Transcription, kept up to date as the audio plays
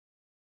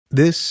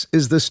This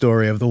is the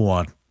story of the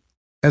one.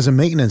 As a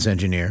maintenance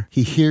engineer,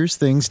 he hears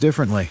things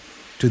differently.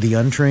 To the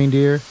untrained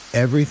ear,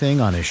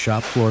 everything on his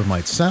shop floor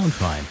might sound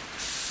fine,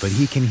 but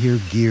he can hear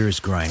gears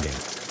grinding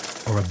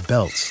or a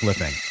belt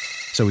slipping.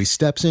 So he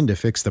steps in to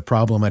fix the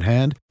problem at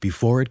hand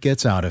before it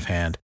gets out of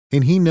hand.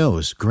 And he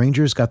knows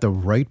Grainger's got the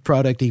right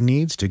product he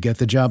needs to get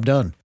the job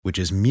done, which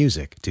is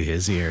music to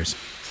his ears.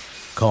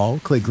 Call,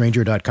 click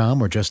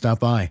Grainger.com, or just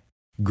stop by.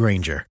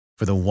 Grainger,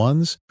 for the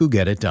ones who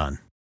get it done.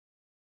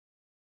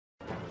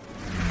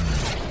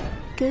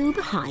 Go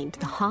behind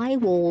the high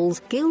walls,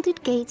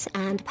 gilded gates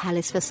and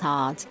palace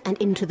facades and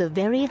into the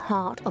very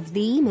heart of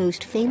the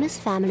most famous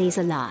families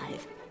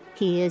alive.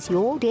 Here's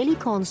your daily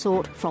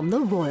consort from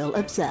the Royal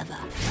Observer.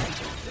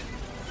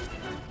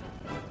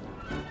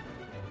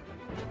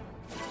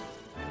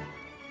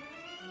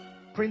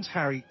 Prince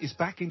Harry is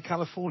back in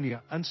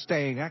California and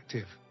staying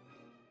active.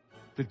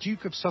 The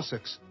Duke of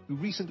Sussex, who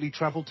recently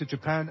traveled to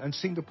Japan and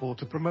Singapore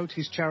to promote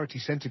his charity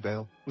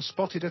Centibale, was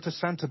spotted at a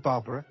Santa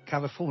Barbara,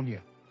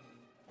 California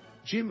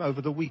gym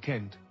over the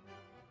weekend.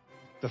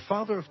 The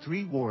father of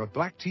three wore a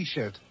black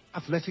t-shirt,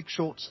 athletic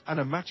shorts and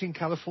a matching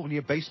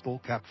California baseball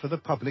cap for the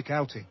public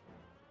outing.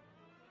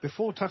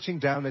 Before touching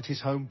down at his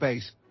home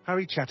base,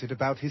 Harry chatted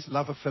about his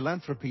love of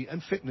philanthropy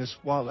and fitness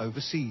while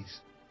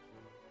overseas.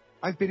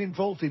 "I've been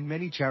involved in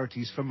many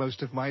charities for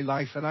most of my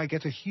life and I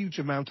get a huge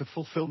amount of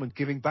fulfillment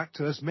giving back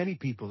to as many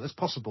people as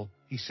possible,"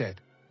 he said.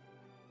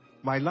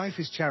 "My life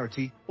is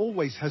charity,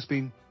 always has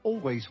been,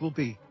 always will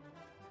be.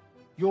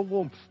 Your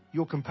warmth,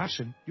 your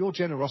compassion, your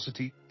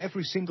generosity,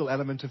 every single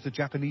element of the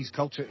Japanese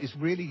culture is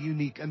really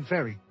unique and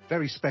very,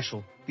 very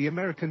special," the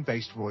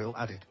American-based royal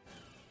added.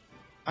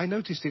 "I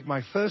noticed it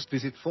my first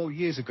visit 4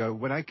 years ago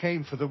when I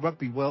came for the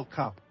Rugby World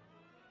Cup.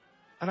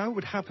 And I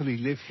would happily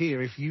live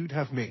here if you'd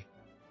have me."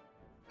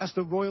 As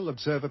the Royal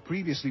Observer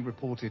previously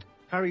reported,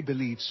 Harry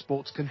believes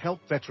sports can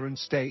help veterans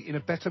stay in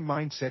a better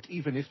mindset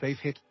even if they've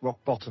hit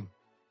rock bottom.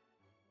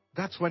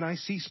 "That's when I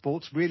see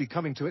sports really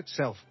coming to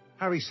itself,"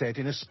 Harry said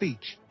in a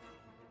speech.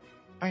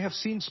 "I have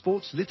seen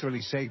sports literally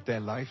save their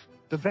life,"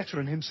 the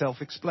veteran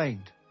himself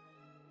explained.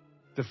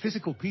 "The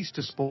physical piece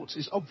to sports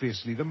is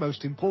obviously the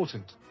most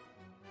important.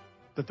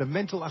 But the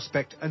mental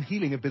aspect and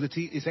healing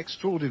ability is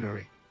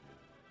extraordinary.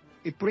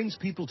 It brings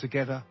people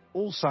together,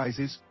 all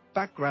sizes,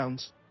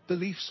 backgrounds,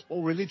 beliefs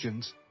or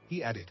religions,"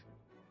 he added.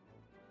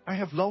 "I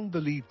have long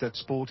believed that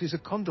sport is a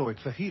conduit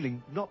for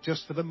healing not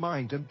just for the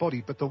mind and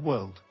body but the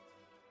world.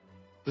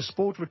 The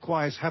sport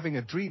requires having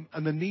a dream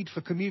and the need for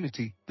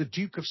community," the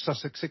Duke of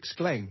Sussex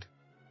exclaimed.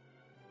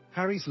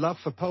 Harry's love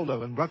for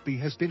polo and rugby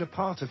has been a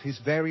part of his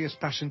various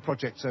passion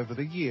projects over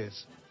the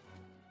years.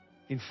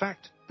 In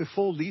fact,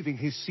 before leaving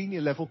his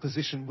senior-level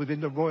position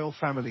within the royal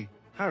family,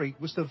 Harry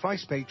was the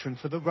vice-patron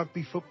for the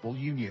Rugby Football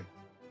Union.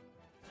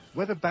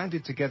 "Whether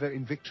banded together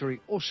in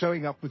victory or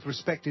showing up with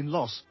respect in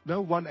loss,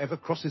 no one ever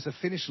crosses a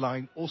finish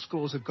line or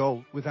scores a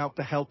goal without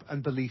the help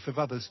and belief of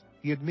others,"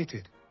 he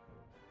admitted.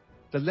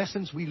 "The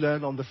lessons we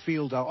learn on the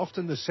field are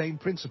often the same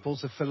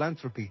principles of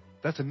philanthropy,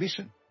 that a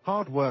mission,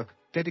 hard work,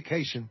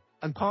 dedication,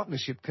 and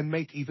partnership can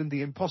make even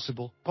the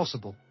impossible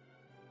possible.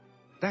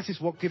 That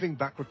is what giving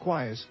back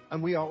requires,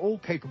 and we are all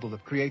capable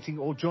of creating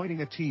or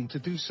joining a team to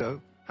do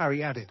so,"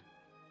 Harry added.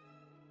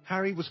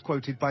 Harry was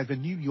quoted by the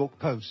New York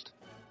Post.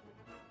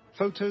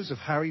 Photos of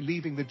Harry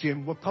leaving the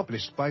gym were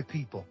published by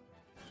People.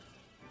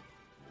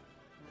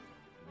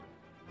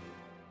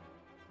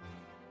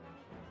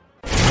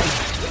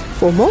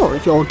 For more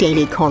of your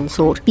daily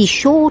consort, be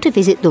sure to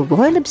visit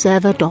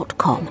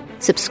theroyalobserver.com.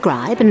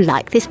 Subscribe and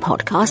like this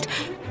podcast.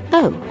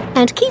 Oh,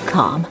 and keep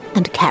calm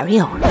and carry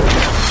on.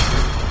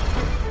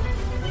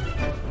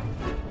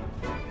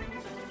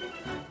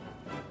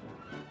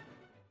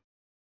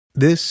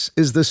 This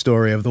is the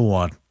story of the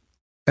one.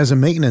 As a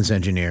maintenance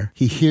engineer,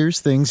 he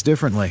hears things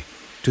differently.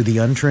 To the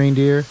untrained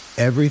ear,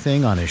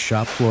 everything on his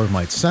shop floor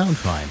might sound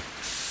fine,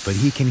 but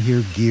he can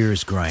hear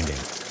gears grinding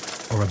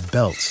or a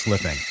belt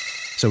slipping.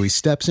 So he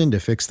steps in to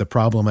fix the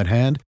problem at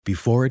hand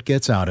before it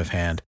gets out of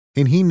hand.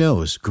 And he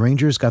knows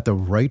Grainger's got the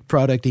right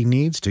product he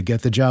needs to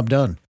get the job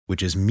done,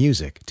 which is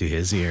music to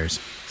his ears.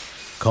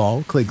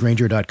 Call, click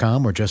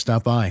Grainger.com, or just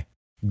stop by.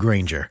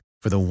 Grainger,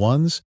 for the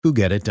ones who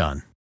get it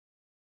done.